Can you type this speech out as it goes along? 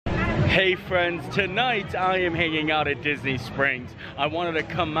Hey friends, tonight I am hanging out at Disney Springs. I wanted to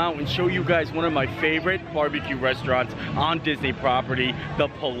come out and show you guys one of my favorite barbecue restaurants on Disney property, the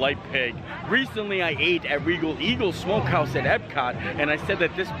Polite Pig. Recently I ate at Regal Eagle Smokehouse at Epcot, and I said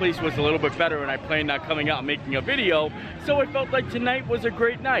that this place was a little bit better and I planned on coming out and making a video, so I felt like tonight was a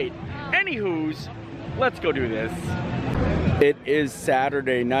great night. Anywho's, let's go do this. It is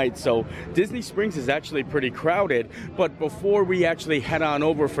Saturday night, so Disney Springs is actually pretty crowded, but before we actually head on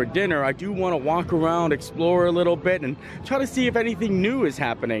over for dinner, I do want to walk around, explore a little bit, and try to see if anything new is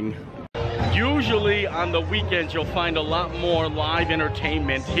happening. Usually on the weekends you'll find a lot more live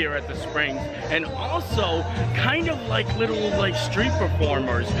entertainment here at the Springs, and also kind of like little street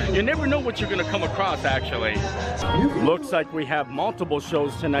performers. You never know what you're gonna come across actually. Looks like we have multiple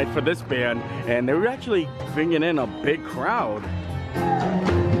shows tonight for this band, and they're actually bringing in a big crowd.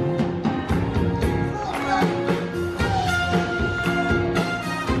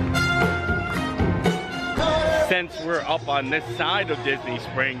 Since we're up on this side of Disney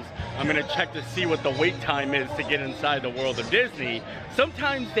Springs, I'm gonna check to see what the wait time is to get inside the World of Disney.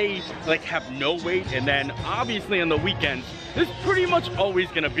 Sometimes they have no wait, and then obviously on the weekends, there's pretty much always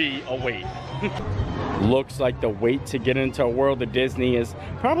gonna be a wait. Looks like the wait to get into World of Disney is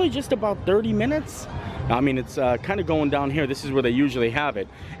probably just about 30 minutes. I mean, it's kind of going down here. This is where they usually have it.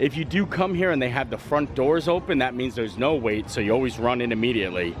 If you do come here and they have the front doors open, that means there's no wait, so you always run in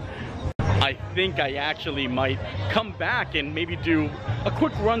immediately. I think I actually might come back and maybe do a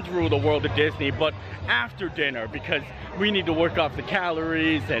quick run through the World of Disney, but after dinner, because we need to work off the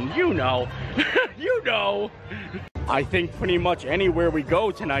calories, and you know, you know. I think pretty much anywhere we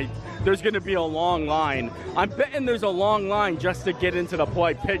go tonight, there's gonna be a long line. I'm betting there's a long line just to get into the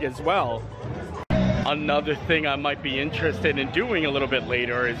Polite Pig as well. Another thing I might be interested in doing a little bit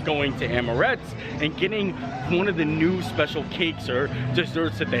later is going to Amorette's and getting one of the new special cakes or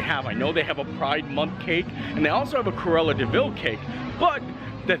desserts that they have. I know they have a Pride Month cake, and they also have a Cruella de Vil cake, but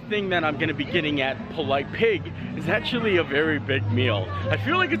the thing that I'm gonna be getting at Polite Pig is actually a very big meal. I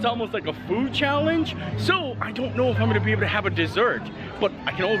feel like it's almost like a food challenge, so I don't know if I'm gonna be able to have a dessert, but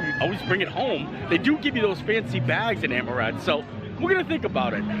I can always bring it home. They do give you those fancy bags in Amorette's, so we're gonna think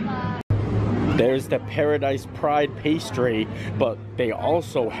about it. There's the Paradise Pride pastry, but they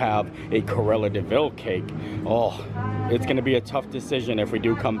also have a Cruella de Vil cake. Oh, it's gonna be a tough decision if we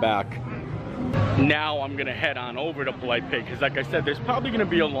do come back. Now I'm gonna head on over to Polite Pig, because like I said, there's probably gonna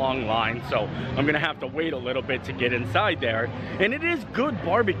be a long line, so I'm gonna have to wait a little bit to get inside there. And it is good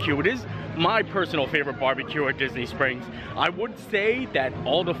barbecue. It is my personal favorite barbecue at Disney Springs. I would say that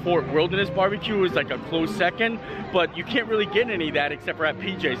All the Fort Wilderness barbecue is like a close second, but you can't really get any of that except for at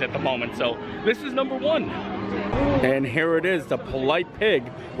PJ's at the moment, so this is number one. And here it is, the Polite Pig,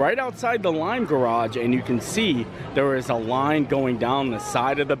 right outside the Lime Garage, and you can see there is a line going down the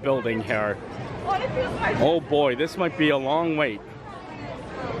side of the building here. Oh boy, this might be a long wait.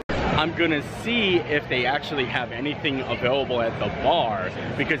 I'm gonna see if they actually have anything available at the bar,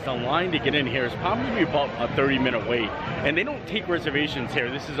 because the line to get in here is probably about a 30-minute wait, and they don't take reservations here.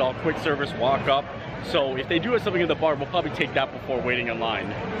 This is all quick service walk up, so if they do have something at the bar, we'll probably take that before waiting in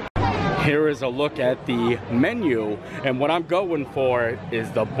line. Here is a look at the menu, and what I'm going for is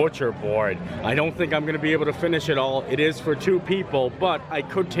the butcher board. I don't think I'm gonna be able to finish it all. It is for 2 people, but I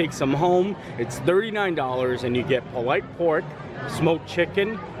could take some home. It's $39, and you get polite pork, smoked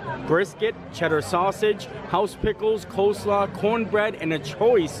chicken, brisket, cheddar sausage, house pickles, coleslaw, cornbread, and a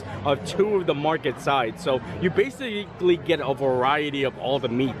choice of 2 of the market sides. So you basically get a variety of all the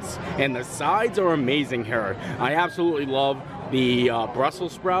meats, and the sides are amazing here. I absolutely love the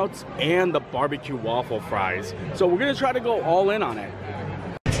Brussels sprouts and the barbecue waffle fries. So we're gonna try to go all in on it.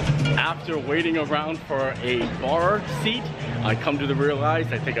 After waiting around for a bar seat, I come to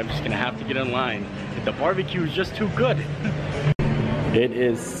realize I think I'm just gonna have to get in line. The barbecue is just too good. It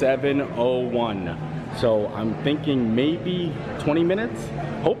is 7:01, so I'm thinking maybe 20 minutes,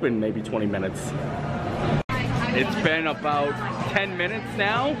 hoping maybe 20 minutes. It's been about 10 minutes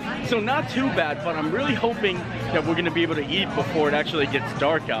now, so not too bad, but I'm really hoping that we're gonna be able to eat before it actually gets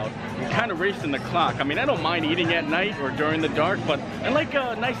dark out. We're kind of racing the clock. I mean, I don't mind eating at night or during the dark, but I like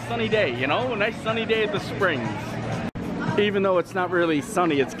a nice sunny day, you know? A nice sunny day at the Springs. Even though it's not really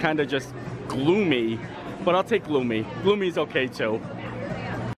sunny, it's kind of just gloomy, but I'll take gloomy. Gloomy's okay too.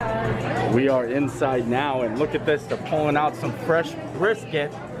 We are inside now, and look at this, they're pulling out some fresh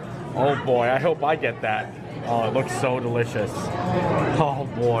brisket. Oh boy, I hope I get that. Oh, it looks so delicious. Oh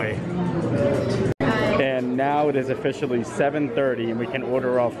boy. And now it is officially 7:30 and we can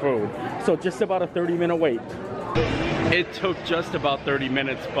order our food. So just about a 30-minute wait. It took just about 30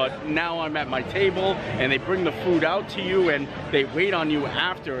 minutes, but now I'm at my table and they bring the food out to you and they wait on you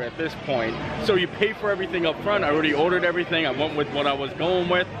after at this point. So you pay for everything up front. I already ordered everything. I went with what I was going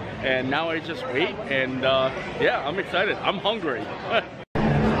with, and now I just wait. And yeah, I'm excited. I'm hungry.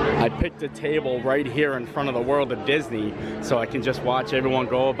 I picked a table right here in front of the World of Disney so I can just watch everyone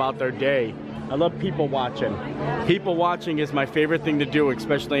go about their day. I love people watching. People watching is my favorite thing to do,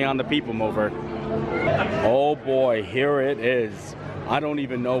 especially on the People Mover. Oh boy, here it is. I don't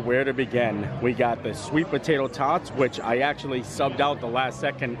even know where to begin. We got the sweet potato tots, which I actually subbed out the last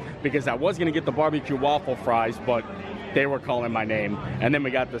second because I was gonna get the barbecue waffle fries, but they were calling my name. And then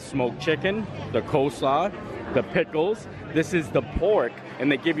we got the smoked chicken, the coleslaw, the pickles. This is the pork,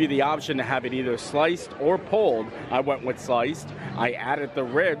 and they give you the option to have it either sliced or pulled. I went with sliced. I added the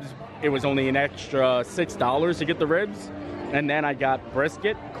ribs. It was only an extra $6 to get the ribs. And then I got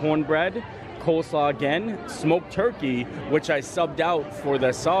brisket, cornbread, coleslaw again, smoked turkey, which I subbed out for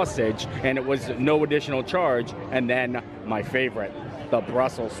the sausage, and it was no additional charge. And then my favorite, the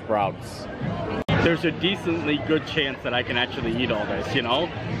Brussels sprouts. There's a decently good chance that I can actually eat all this, you know?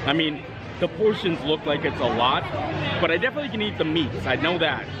 I mean, the portions look like it's a lot, but I definitely can eat the meats. I know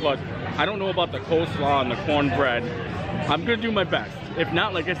that, but I don't know about the coleslaw and the cornbread. I'm gonna do my best. If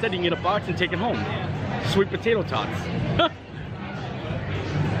not, like I said, you can get a box and take it home. Sweet potato tots.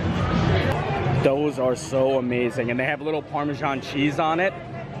 Those are so amazing, and they have a little Parmesan cheese on it.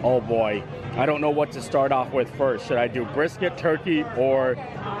 Oh boy, I don't know what to start off with first. Should I do brisket, turkey, or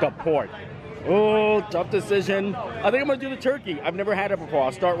the pork? Oh, tough decision. I think I'm gonna do the turkey. I've never had it before.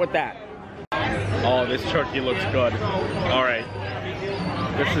 I'll start with that. Oh, this turkey looks good. All right,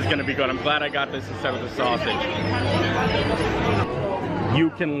 this is gonna be good. I'm glad I got this instead of the sausage.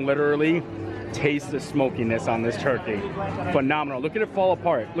 You can literally taste the smokiness on this turkey. Phenomenal. Look at it fall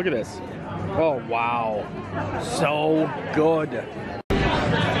apart. Look at this. Oh, wow. So good.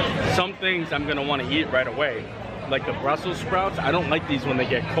 Some things I'm gonna wanna eat right away. Like the Brussels sprouts, I don't like these when they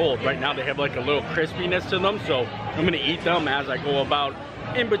get cold. Right now they have like a little crispiness to them, so I'm gonna eat them as I go about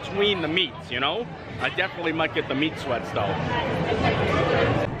in between the meats, you know? I definitely might get the meat sweats though.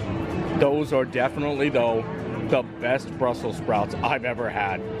 Those are definitely, though, the best Brussels sprouts I've ever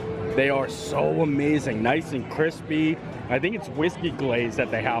had. They are so amazing, nice and crispy. I think it's whiskey glaze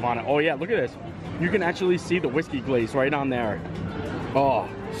that they have on it. Oh yeah, look at this. You can actually see the whiskey glaze right on there. Oh,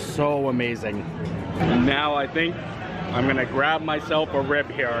 so amazing. Now I think I'm gonna grab myself a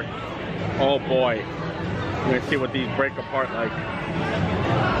rib here. Oh boy. I'm gonna see what these break apart like.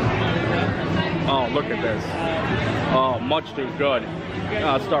 Oh, look at this. Oh, much too good.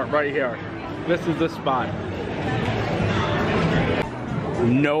 I'll start right here. This is the spot.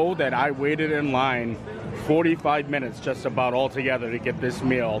 Know that I waited in line 45 minutes just about altogether to get this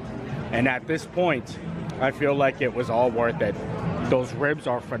meal. And at this point, I feel like it was all worth it. Those ribs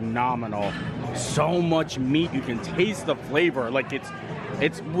are phenomenal. So much meat, you can taste the flavor. Like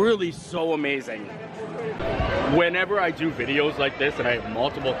it's really so amazing. Whenever I do videos like this and I have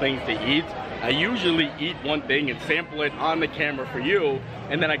multiple things to eat, I usually eat one thing and sample it on the camera for you,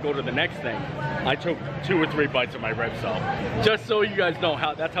 and then I go to the next thing. I took 2 or 3 bites of my ribs though, just so you guys know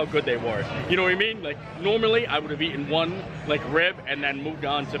that's how good they were. You know what I mean? Like normally I would have eaten one like rib and then moved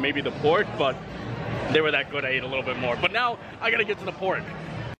on to maybe the pork, but they were that good I ate a little bit more. But now I gotta get to the pork.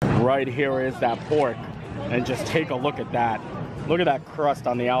 Right here is that pork, and just take a look at that. Look at that crust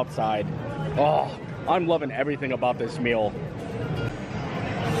on the outside. Oh, I'm loving everything about this meal.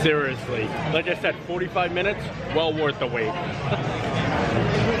 Seriously, like I said, 45 minutes, well worth the wait.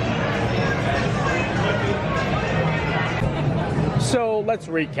 So let's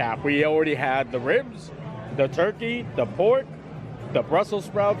recap. We already had the ribs, the turkey, the pork, the Brussels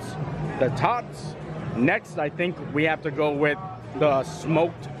sprouts, the tots. Next, I think we have to go with the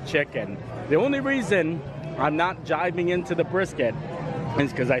smoked chicken. The only reason I'm not diving into the brisket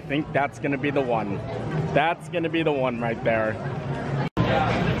is because I think that's gonna be the one. That's gonna be the one right there.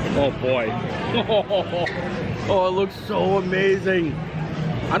 Oh boy. Oh, it looks so amazing.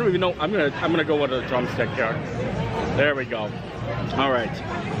 I don't even know. I'm gonna go with a drumstick here. There we go. All right,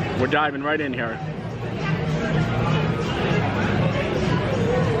 we're diving right in here.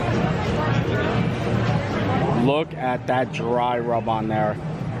 Look at that dry rub on there.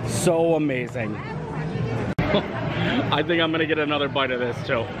 So amazing. I think I'm gonna get another bite of this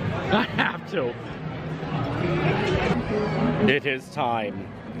too. I have to. It is time.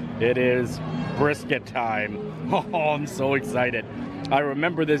 It is brisket time. Oh, I'm so excited. I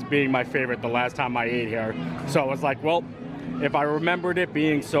remember this being my favorite the last time I ate here. So I was like, well, if I remembered it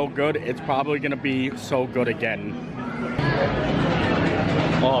being so good, it's probably gonna be so good again.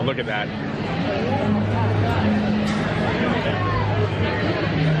 Oh, look at that.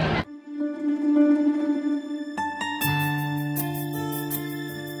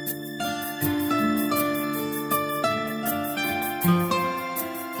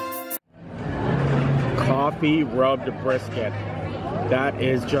 coffee rubbed brisket. That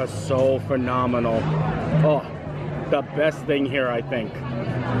is just so phenomenal. Oh, the best thing here, I think.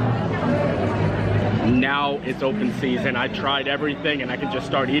 Now it's open season. I tried everything and I can just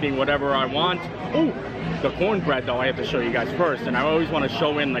start eating whatever I want. Oh, the cornbread though, I have to show you guys first, and I always want to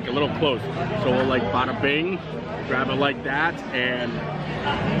show in like a little close. So we'll like bada bing, grab it like that, and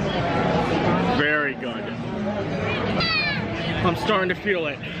very good. I'm starting to feel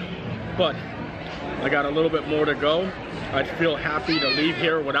it, but I got a little bit more to go. I'd feel happy to leave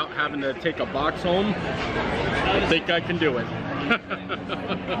here without having to take a box home. I think I can do it.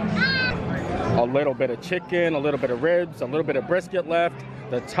 A little bit of chicken, a little bit of ribs, a little bit of brisket left,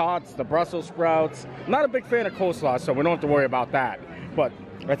 the tots, the Brussels sprouts. I'm not a big fan of coleslaw, so we don't have to worry about that. But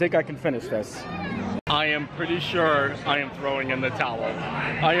I think I can finish this. I am pretty sure I am throwing in the towel.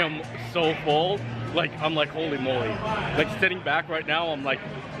 I am so full. Like, I'm like, holy moly. Like, sitting back right now, I'm like,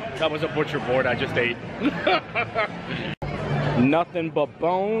 that was a butcher board I just ate. Nothing but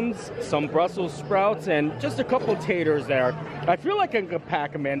bones, some Brussels sprouts, and just a couple taters there. I feel like I could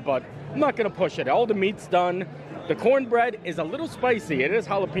pack them in, but I'm not gonna push it. All the meat's done. The cornbread is a little spicy. It is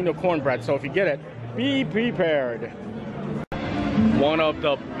jalapeno cornbread, so if you get it, be prepared. One of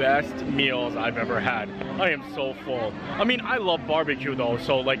the best meals I've ever had. I am so full. I mean, I love barbecue though,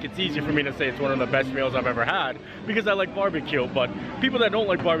 so like it's easy for me to say it's one of the best meals I've ever had because I like barbecue, but people that don't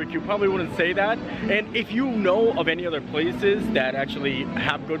like barbecue probably wouldn't say that. And if you know of any other places that actually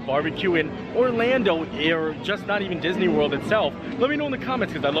have good barbecue in Orlando or just not even Disney World itself, let me know in the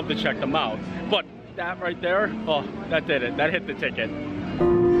comments because I'd love to check them out. But that right there, oh, that did it. That hit the ticket.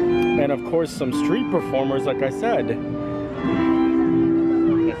 And of course some street performers, like I said.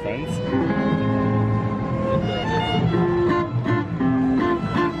 Friends.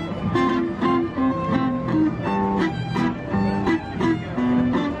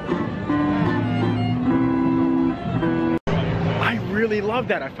 I really love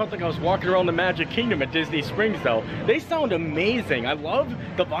that. I felt like I was walking around the Magic Kingdom at Disney Springs though. They sound amazing. I love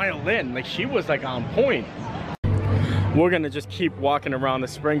the violin. Like she was like on point. We're gonna just keep walking around the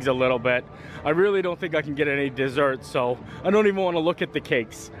springs a little bit. I really don't think I can get any dessert, so I don't even want to look at the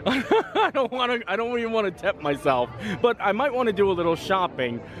cakes. I don't even want to tempt myself, but I might want to do a little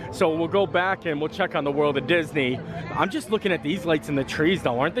shopping. So we'll go back and we'll check on the World of Disney. I'm just looking at these lights in the trees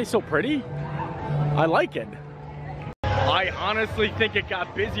though. Aren't they so pretty? I like it. I honestly think it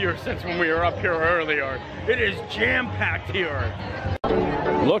got busier since when we were up here earlier. It is jam-packed here.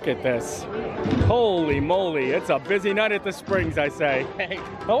 Look at this. Holy moly, it's a busy night at the Springs, I say. Hey,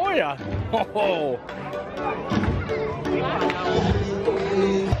 how are ya? Oh.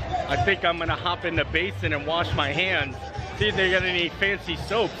 I think I'm gonna hop in the basin and wash my hands. See if they got any fancy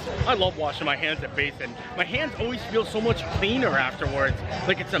soaps. I love washing my hands at basin. My hands always feel so much cleaner afterwards.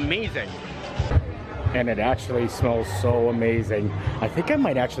 Like it's amazing. And it actually smells so amazing. I think I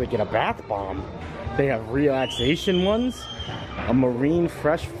might actually get a bath bomb. They have relaxation ones, a marine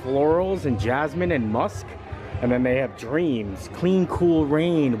fresh florals and jasmine and musk, and then they have dreams, clean cool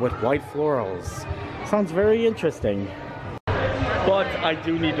rain with white florals. Sounds very interesting. But I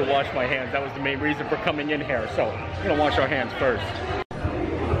do need to wash my hands. That was the main reason for coming in here. So I'm gonna wash our hands first.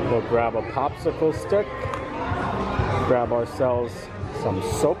 We'll grab a popsicle stick, grab ourselves some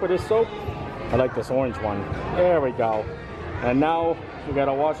soapity soap. I like this orange one. There we go. And now we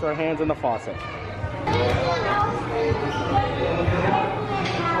gotta wash our hands in the faucet.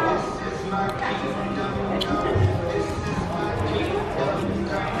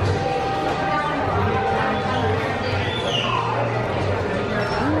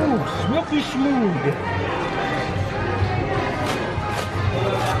 Ooh, silky smooth.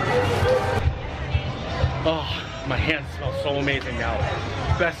 Oh, my hands smell so amazing now.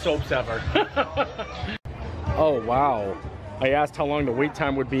 Best soaps ever. Oh, wow. I asked how long the wait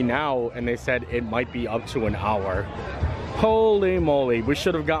time would be now, and they said it might be up to an hour. Holy moly, we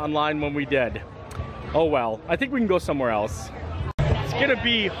should have gotten line when we did. Oh well, I think we can go somewhere else. It's gonna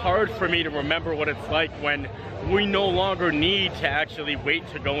be hard for me to remember what it's like when we no longer need to actually wait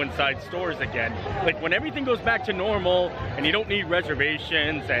to go inside stores again. Like when everything goes back to normal and you don't need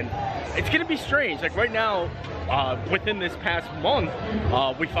reservations, and it's gonna be strange. Like right now, within this past month,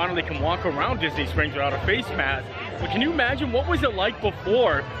 we finally can walk around Disney Springs without a face mask. But can you imagine what was it like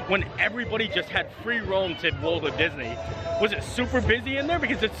before when everybody just had free roam to World of Disney? Was it super busy in there?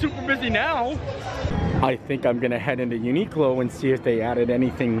 Because it's super busy now. I think I'm gonna head into Uniqlo and see if they added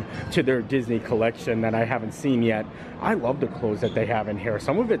anything to their Disney collection that I haven't seen yet. I love the clothes that they have in here.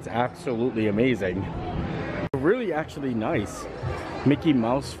 Some of it's absolutely amazing. Really actually nice. Mickey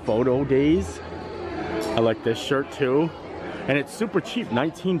Mouse photo days. I like this shirt too. And it's super cheap,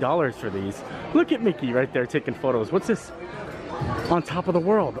 $19 for these. Look at Mickey right there taking photos. What's this? On top of the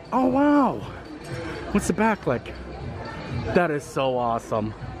world. Oh, wow. What's the back like? That is so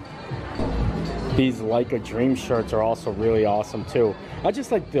awesome. These Like a Dream shirts are also really awesome too. I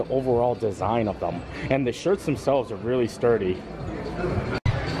just like the overall design of them. And the shirts themselves are really sturdy.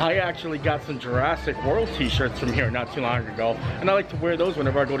 I actually got some Jurassic World t-shirts from here not too long ago, and I like to wear those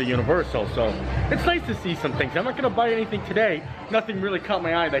whenever I go to Universal, so it's nice to see some things. I'm not gonna buy anything today. Nothing really caught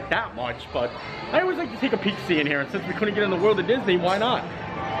my eye like that much, but I always like to take a peek-see in here, and since we couldn't get in the world of Disney, why not?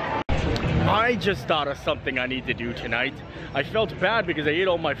 I just thought of something I need to do tonight. I felt bad because I ate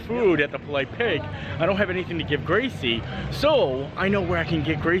all my food at the Polite Pig. I don't have anything to give Gracie, so I know where I can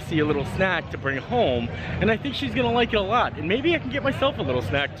get Gracie a little snack to bring home, and I think she's gonna like it a lot. And maybe I can get myself a little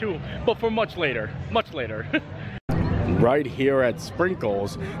snack too, but for much later, much later. Right here at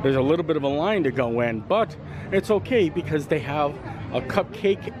Sprinkles, there's a little bit of a line to go in, but it's okay because they have a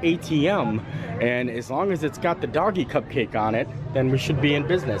cupcake ATM, and as long as it's got the doggy cupcake on it, then we should be in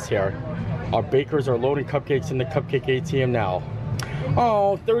business here. Our bakers are loading cupcakes in the cupcake ATM now.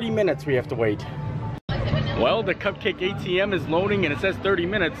 Oh, 30 minutes we have to wait. Well, the cupcake ATM is loading and it says 30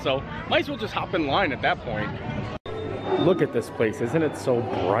 minutes, so might as well just hop in line at that point. Look at this place, isn't it so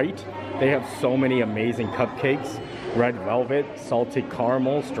bright? They have so many amazing cupcakes. Red velvet, salted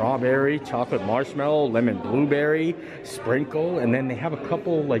caramel, strawberry, chocolate marshmallow, lemon blueberry, sprinkle, and then they have a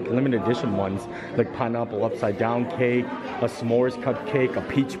couple like limited edition ones, like pineapple upside down cake, a s'mores cupcake, a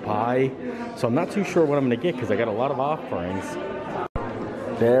peach pie. So I'm not too sure what I'm gonna get because I got a lot of offerings.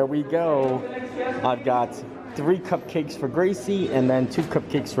 There we go. I've got 3 cupcakes for Gracie and then 2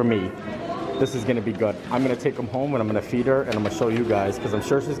 cupcakes for me. This is gonna be good. I'm gonna take them home and I'm gonna feed her and I'm gonna show you guys because I'm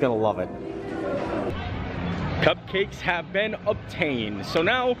sure she's gonna love it. Cupcakes have been obtained. So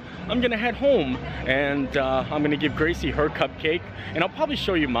now I'm gonna head home and I'm gonna give Gracie her cupcake, and I'll probably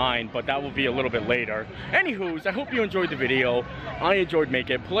show you mine, but that will be a little bit later. Anywho's, I hope you enjoyed the video. I enjoyed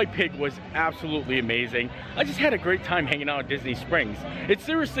making it. Polite Pig was absolutely amazing. I just had a great time hanging out at Disney Springs. It's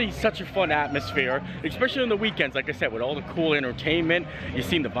seriously such a fun atmosphere, especially on the weekends, like I said, with all the cool entertainment. You've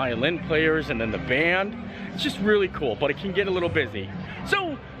seen the violin players and then the band. It's just really cool, but it can get a little busy.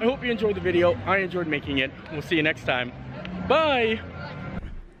 So, I hope you enjoyed the video. I enjoyed making it. We'll see you next time. Bye!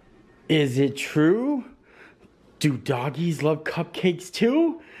 Is it true? Do doggies love cupcakes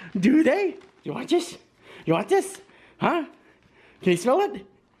too? Do they? You want this? You want this? Huh? Can you smell it?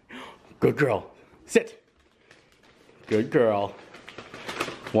 Good girl. Sit. Good girl.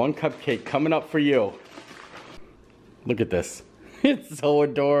 1 cupcake coming up for you. Look at this. It's so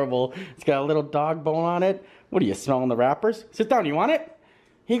adorable. It's got a little dog bone on it. What are you smelling the wrappers? Sit down. You want it?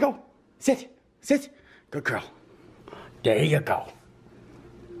 Here you go. Sit. Sit. Good girl. There you go.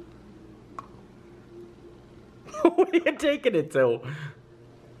 What are you taking it to?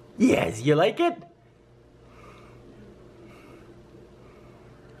 Yes, you like it?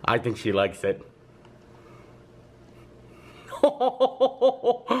 I think she likes it.